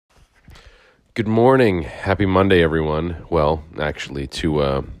Good morning. Happy Monday, everyone. Well, actually,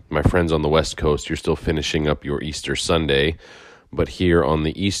 to my friends on the West Coast, you're still finishing up your Easter Sunday, but here on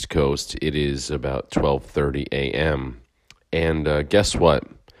the East Coast, it is about 12:30 a.m. And guess what?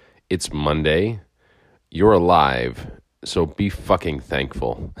 It's Monday. You're alive, so be fucking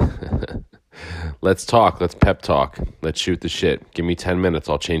thankful. Let's talk. Let's pep talk. Let's shoot the shit. Give me 10 minutes.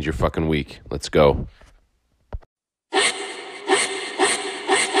 I'll change your fucking week. Let's go.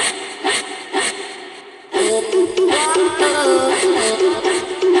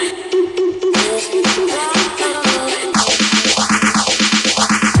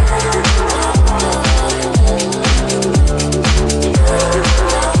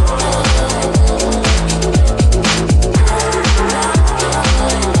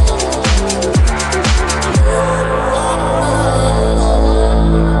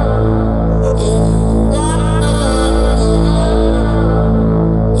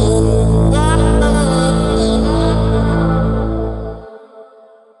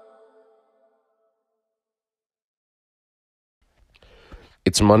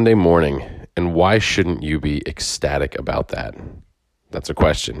 It's Monday morning, and why shouldn't you be ecstatic about that? That's a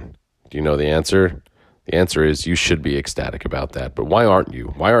question. Do you know the answer? The answer is you should be ecstatic about that. But why aren't you?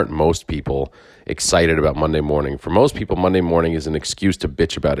 Why aren't most people excited about Monday morning? For most people, Monday morning is an excuse to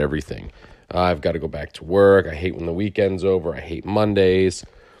bitch about everything. I've got to go back to work. I hate when the weekend's over. I hate Mondays.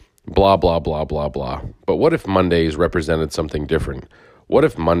 Blah, blah, blah, blah, blah. But what if Mondays represented something different? What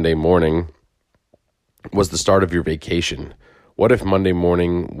if Monday morning was the start of your vacation? What if Monday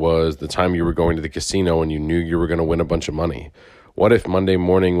morning was the time you were going to the casino and you knew you were going to win a bunch of money? What if Monday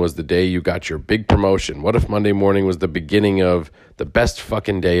morning was the day you got your big promotion? What if Monday morning was the beginning of the best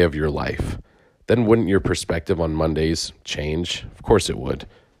fucking day of your life? Then wouldn't your perspective on Mondays change? Of course it would,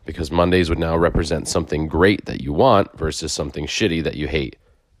 because Mondays would now represent something great that you want versus something shitty that you hate.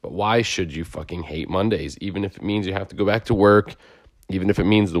 But why should you fucking hate Mondays? Even if it means you have to go back to work, even if it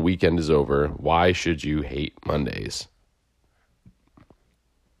means the weekend is over, why should you hate Mondays?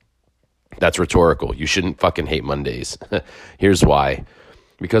 That's rhetorical. You shouldn't fucking hate Mondays. Here's why.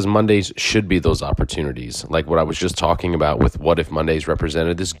 Because Mondays should be those opportunities. Like what I was just talking about with what if Mondays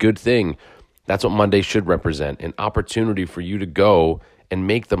represented this good thing. That's what Monday should represent. An opportunity for you to go and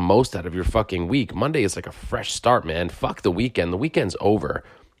make the most out of your fucking week. Monday is like a fresh start, man. Fuck the weekend. The weekend's over.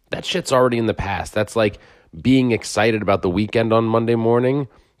 That shit's already in the past. That's like being excited about the weekend on Monday morning.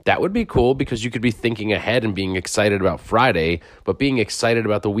 That would be cool because you could be thinking ahead and being excited about Friday, but being excited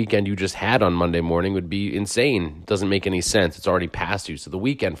about the weekend you just had on Monday morning would be insane. It doesn't make any sense. It's already past you. So the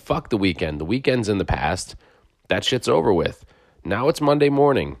weekend, fuck the weekend. The weekend's in the past. That shit's over with. Now it's Monday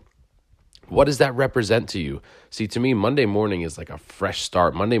morning. What does that represent to you? See, to me, Monday morning is like a fresh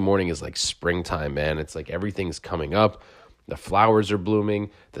start. Monday morning is like springtime, man. It's like everything's coming up. The flowers are blooming.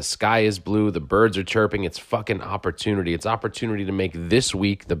 The sky is blue. The birds are chirping. It's fucking opportunity. It's opportunity to make this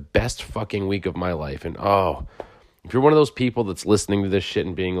week the best fucking week of my life. And if you're one of those people that's listening to this shit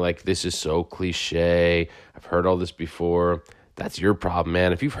and being like, this is so cliche, I've heard all this before, that's your problem,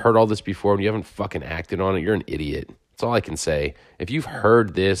 man. If you've heard all this before and you haven't fucking acted on it, you're an idiot. That's all I can say. If you've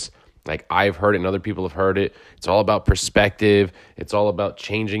heard this, like I've heard it and other people have heard it, it's all about perspective. It's all about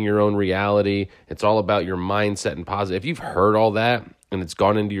changing your own reality. It's all about your mindset and positive. If you've heard all that and it's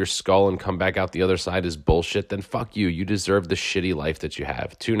gone into your skull and come back out the other side as bullshit, then fuck you. You deserve the shitty life that you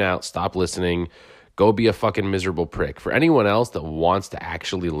have. Tune out. Stop listening. Go be a fucking miserable prick. For anyone else that wants to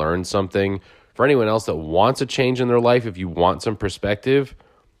actually learn something, for anyone else that wants a change in their life, if you want some perspective,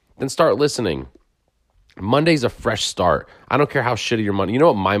 then start listening. Monday's a fresh start. I don't care how shitty your Monday. You know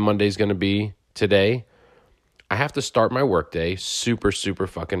what my Monday's going to be today? I have to start my workday super, super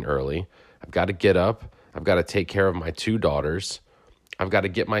fucking early. I've got to get up. I've got to take care of my 2 daughters. I've got to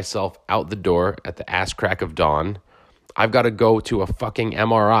get myself out the door at the ass crack of dawn. I've got to go to a fucking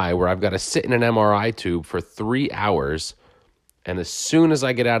MRI where I've got to sit in an MRI tube for 3 hours. And as soon as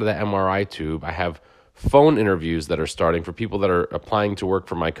I get out of the MRI tube, I have phone interviews that are starting for people that are applying to work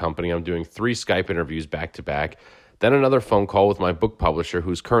for my company. I'm doing 3 Skype interviews back to back. Then another phone call with my book publisher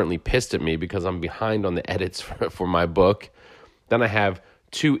who's currently pissed at me because I'm behind on the edits for my book. Then I have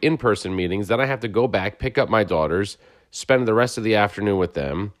 2 in-person meetings. Then I have to go back, pick up my daughters, spend the rest of the afternoon with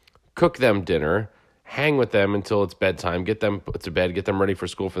them, cook them dinner, hang with them until it's bedtime, get them put to bed, get them ready for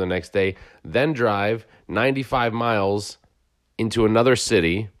school for the next day, then drive 95 miles into another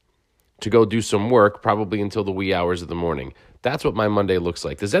city to go do some work, probably until the wee hours of the morning. That's what my Monday looks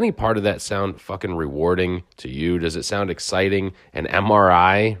like. Does any part of that sound fucking rewarding to you? Does it sound exciting? An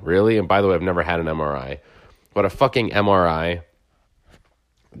MRI? Really? And by the way, I've never had an MRI. But a fucking MRI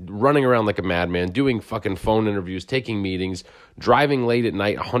running around like a madman, doing fucking phone interviews, taking meetings, driving late at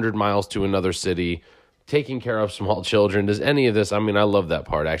night 100 miles to another city, taking care of small children. Does any of this, I mean, I love that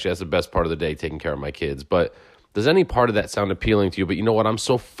part, actually. That's the best part of the day, taking care of my kids. But does any part of that sound appealing to you? But you know what? I'm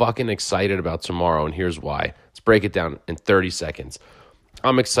so fucking excited about tomorrow, and here's why. Let's break it down in 30 seconds.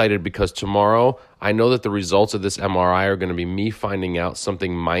 I'm excited because tomorrow I know that the results of this MRI are going to be me finding out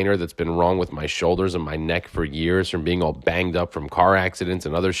something minor that's been wrong with my shoulders and my neck for years from being all banged up from car accidents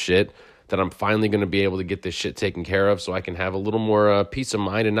and other shit, that I'm finally going to be able to get this shit taken care of so I can have a little more peace of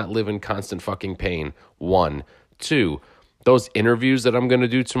mind and not live in constant fucking pain. 1. 2, those interviews that I'm going to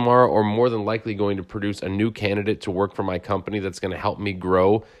do tomorrow are more than likely going to produce a new candidate to work for my company that's going to help me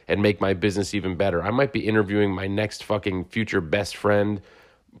grow and make my business even better. I might be interviewing my next fucking future best friend,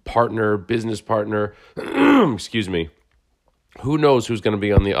 partner, business partner, excuse me. Who knows who's going to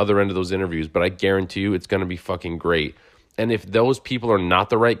be on the other end of those interviews, but I guarantee you it's going to be fucking great. And if those people are not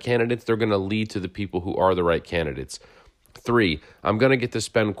the right candidates, they're going to lead to the people who are the right candidates. 3, I'm going to get to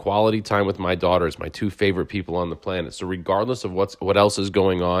spend quality time with my daughters, my 2 favorite people on the planet. So regardless of what else is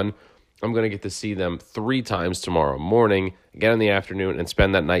going on, I'm going to get to see them 3 times tomorrow morning, again in the afternoon, and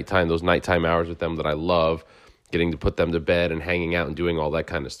spend those nighttime hours with them that I love, getting to put them to bed and hanging out and doing all that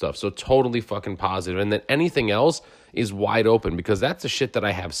kind of stuff. So totally fucking positive. And then anything else is wide open because that's the shit that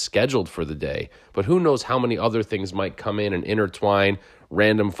I have scheduled for the day. But who knows how many other things might come in and intertwine,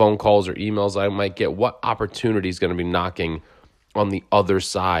 random phone calls or emails I might get. What opportunity is going to be knocking on the other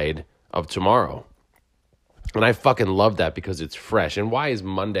side of tomorrow? And I fucking love that because it's fresh. And why is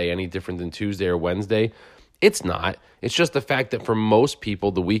Monday any different than Tuesday or Wednesday? It's not. It's just the fact that for most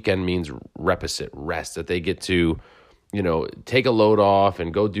people, the weekend means reposite, rest, that they get to, take a load off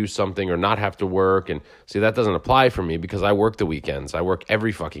and go do something or not have to work. And see, that doesn't apply for me because I work the weekends. I work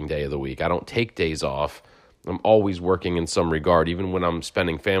every fucking day of the week. I don't take days off. I'm always working in some regard. Even when I'm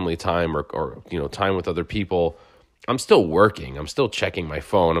spending family time or time with other people, I'm still working. I'm still checking my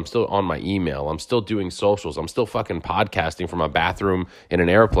phone. I'm still on my email. I'm still doing socials. I'm still fucking podcasting from a bathroom in an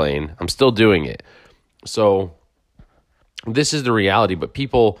airplane. I'm still doing it. So this is the reality, but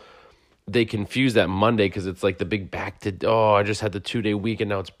people, they confuse that Monday because it's like the big I just had the 2-day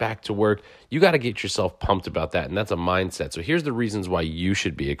weekend, now it's back to work. You got to get yourself pumped about that, and that's a mindset. So here's the reasons why you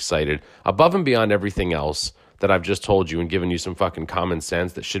should be excited above and beyond everything else that I've just told you and given you some fucking common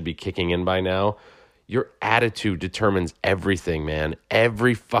sense that should be kicking in by now. Your attitude determines everything, man.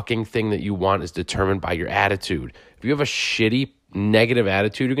 Every fucking thing that you want is determined by your attitude. If you have a shitty negative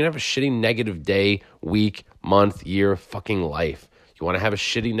attitude, you're going to have a shitty negative day, week, month, year, fucking life. You want to have a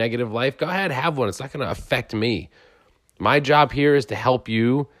shitty negative life? Go ahead, have one. It's not going to affect me. My job here is to help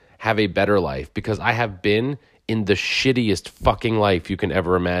you have a better life because I have been in the shittiest fucking life you can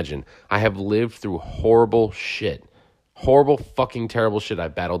ever imagine. I have lived through horrible shit. Horrible fucking terrible shit. I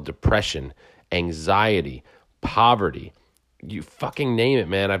battled depression, anxiety, poverty. You fucking name it,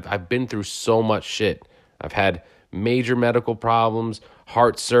 man. I've been through so much shit. I've had major medical problems,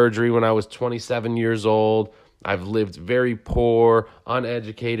 heart surgery when I was 27 years old. I've lived very poor,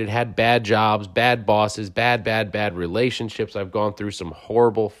 uneducated, had bad jobs, bad bosses, bad relationships. I've gone through some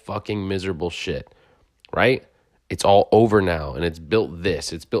horrible fucking miserable shit, right? It's all over now, and it's built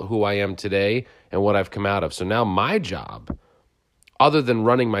this. It's built who I am today and what I've come out of. So now my job, other than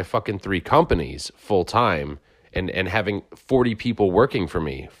running my fucking 3 companies full time and having 40 people working for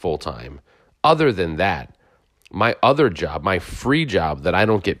me full time, other than that, my other job, my free job that I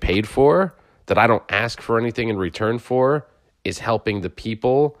don't get paid for, that I don't ask for anything in return for, is helping the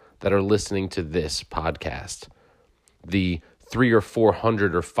people that are listening to this podcast. The 300 or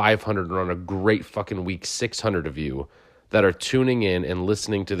 400 or 500 or on a great fucking week, 600 of you that are tuning in and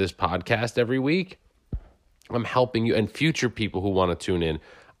listening to this podcast every week. I'm helping you, and future people who want to tune in.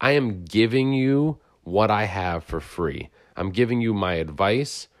 I am giving you what I have for free. I'm giving you my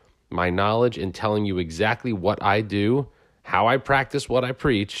advice, my knowledge, and telling you exactly what I do, how I practice what I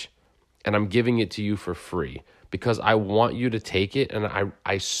preach, and I'm giving it to you for free because I want you to take it, and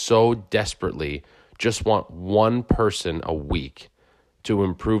I so desperately just want one person a week to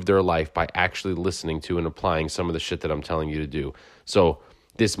improve their life by actually listening to and applying some of the shit that I'm telling you to do. So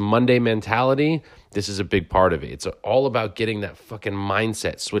this Monday mentality, this is a big part of it. It's all about getting that fucking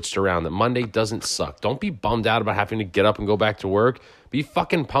mindset switched around, that Monday doesn't suck. Don't be bummed out about having to get up and go back to work. Be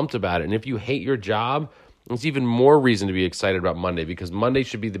fucking pumped about it. And if you hate your job, it's even more reason to be excited about Monday, because Monday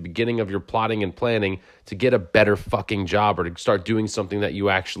should be the beginning of your plotting and planning to get a better fucking job or to start doing something that you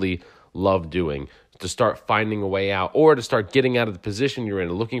actually love doing, to start finding a way out, or to start getting out of the position you're in,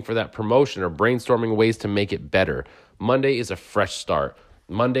 looking for that promotion or brainstorming ways to make it better. Monday is a fresh start.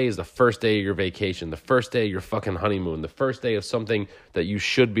 Monday is the first day of your vacation, the first day of your fucking honeymoon, the first day of something that you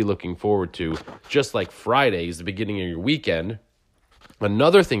should be looking forward to. Just like Friday is the beginning of your weekend.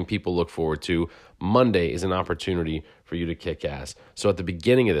 Another thing people look forward to, Monday is an opportunity for you to kick ass. So at the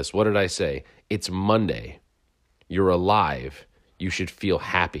beginning of this, what did I say? It's Monday. You're alive. You should feel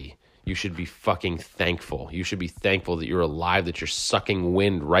happy. You should be fucking thankful. You should be thankful that you're alive, that you're sucking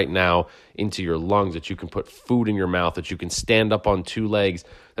wind right now into your lungs, that you can put food in your mouth, that you can stand up on two legs,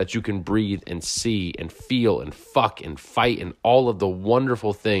 that you can breathe and see and feel and fuck and fight and all of the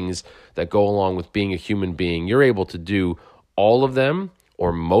wonderful things that go along with being a human being. You're able to do all of them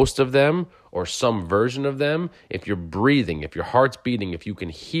or most of them or some version of them. If you're breathing, if your heart's beating, if you can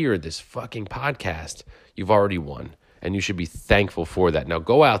hear this fucking podcast, you've already won. And you should be thankful for that. Now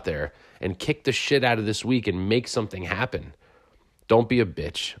go out there and kick the shit out of this week and make something happen. Don't be a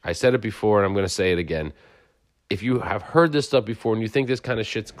bitch. I said it before and I'm going to say it again. If you have heard this stuff before and you think this kind of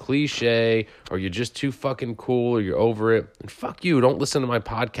shit's cliche or you're just too fucking cool or you're over it, then fuck you. Don't listen to my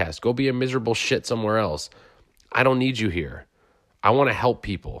podcast. Go be a miserable shit somewhere else. I don't need you here. I want to help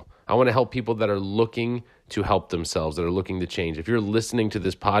people. I want to help people that are looking to help themselves, that are looking to change. If you're listening to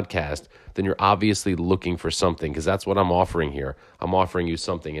this podcast, then you're obviously looking for something because that's what I'm offering here. I'm offering you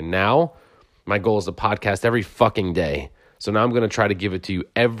something. And now my goal is to podcast every fucking day. So now I'm going to try to give it to you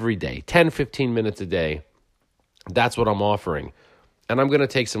every day, 10, 15 minutes a day. That's what I'm offering. And I'm going to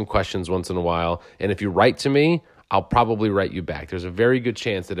take some questions once in a while. And if you write to me, I'll probably write you back. There's a very good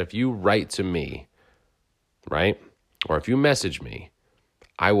chance that if you write to me, right, or if you message me,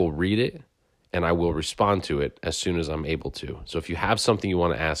 I will read it and I will respond to it as soon as I'm able to. So if you have something you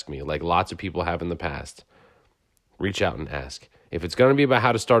want to ask me, like lots of people have in the past, reach out and ask. If it's going to be about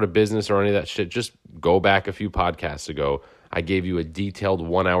how to start a business or any of that shit, just go back a few podcasts ago. I gave you a detailed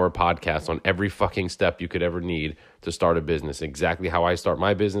 1-hour podcast on every fucking step you could ever need to start a business, exactly how I start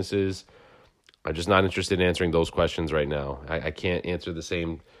my businesses. I'm just not interested in answering those questions right now. I can't answer the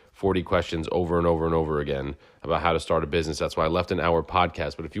same 40 questions over and over and over again about how to start a business. That's why I left an hour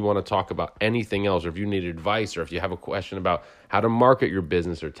podcast. But if you want to talk about anything else, or if you need advice, or if you have a question about how to market your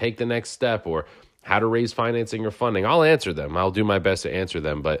business or take the next step or how to raise financing or funding, I'll answer them. I'll do my best to answer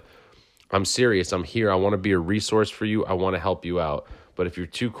them. But I'm serious. I'm here. I want to be a resource for you. I want to help you out. But if you're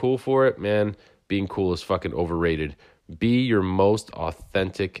too cool for it, man, being cool is fucking overrated. Be your most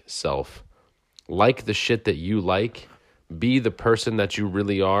authentic self. Like the shit that you like. Be the person that you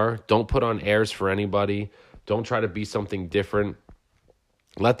really are. Don't put on airs for anybody. Don't try to be something different.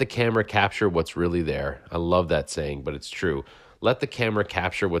 Let the camera capture what's really there. I love that saying, but it's true. Let the camera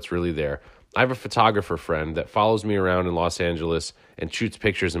capture what's really there. I have a photographer friend that follows me around in Los Angeles and shoots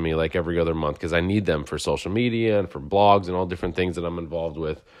pictures of me like every other month because I need them for social media and for blogs and all different things that I'm involved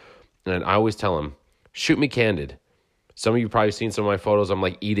with. And I always tell him, shoot me candid. Some of you probably seen some of my photos. I'm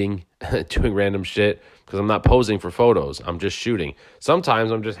like eating, doing random shit because I'm not posing for photos. I'm just shooting. Sometimes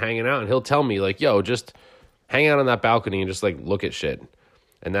I'm just hanging out and he'll tell me like, yo, just hang out on that balcony and just like look at shit.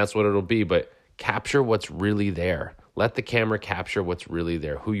 And that's what it'll be. But capture what's really there. Let the camera capture what's really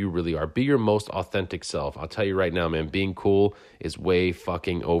there, who you really are. Be your most authentic self. I'll tell you right now, man, being cool is way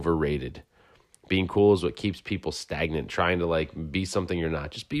fucking overrated. Being cool is what keeps people stagnant, trying to like be something you're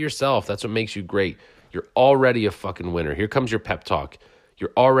not. Just be yourself. That's what makes you great. You're already a fucking winner. Here comes your pep talk.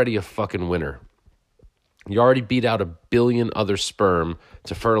 You're already a fucking winner. You already beat out 1 billion other sperm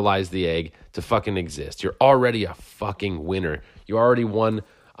to fertilize the egg to fucking exist. You're already a fucking winner. You already won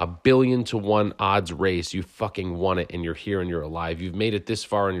 1 billion to 1 odds race. You fucking won it and you're here and you're alive. You've made it this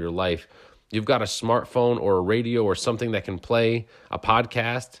far in your life. You've got a smartphone or a radio or something that can play a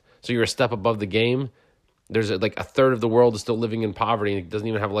podcast. So you're a step above the game. There's like a third of the world is still living in poverty and it doesn't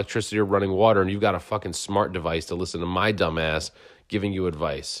even have electricity or running water. And you've got a fucking smart device to listen to my dumb ass giving you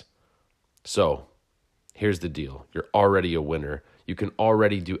advice. So here's the deal. You're already a winner. You can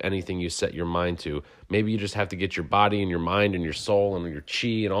already do anything you set your mind to. Maybe you just have to get your body and your mind and your soul and your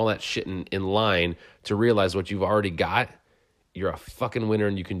chi and all that shit in line to realize what you've already got. You're a fucking winner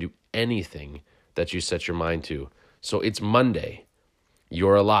and you can do anything that you set your mind to. So it's Monday.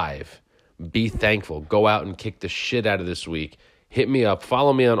 You're alive. Be thankful. Go out and kick the shit out of this week. Hit me up.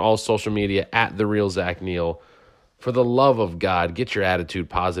 Follow me on all social media at The Real Zach Neal. For the love of God, get your attitude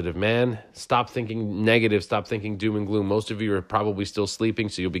positive, man. Stop thinking negative. Stop thinking doom and gloom. Most of you are probably still sleeping,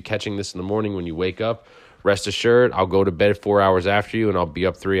 so you'll be catching this in the morning when you wake up. Rest assured, I'll go to bed 4 hours after you, and I'll be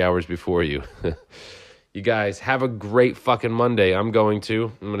up 3 hours before you. You guys, have a great fucking Monday. I'm going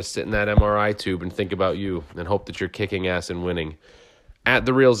to sit in that MRI tube and think about you and hope that you're kicking ass and winning. At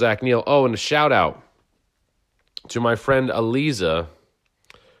The Real Zach Neal. Oh, and a shout out to my friend Aliza,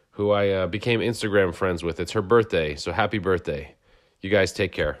 who I became Instagram friends with. It's her birthday, so happy birthday. You guys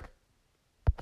take care.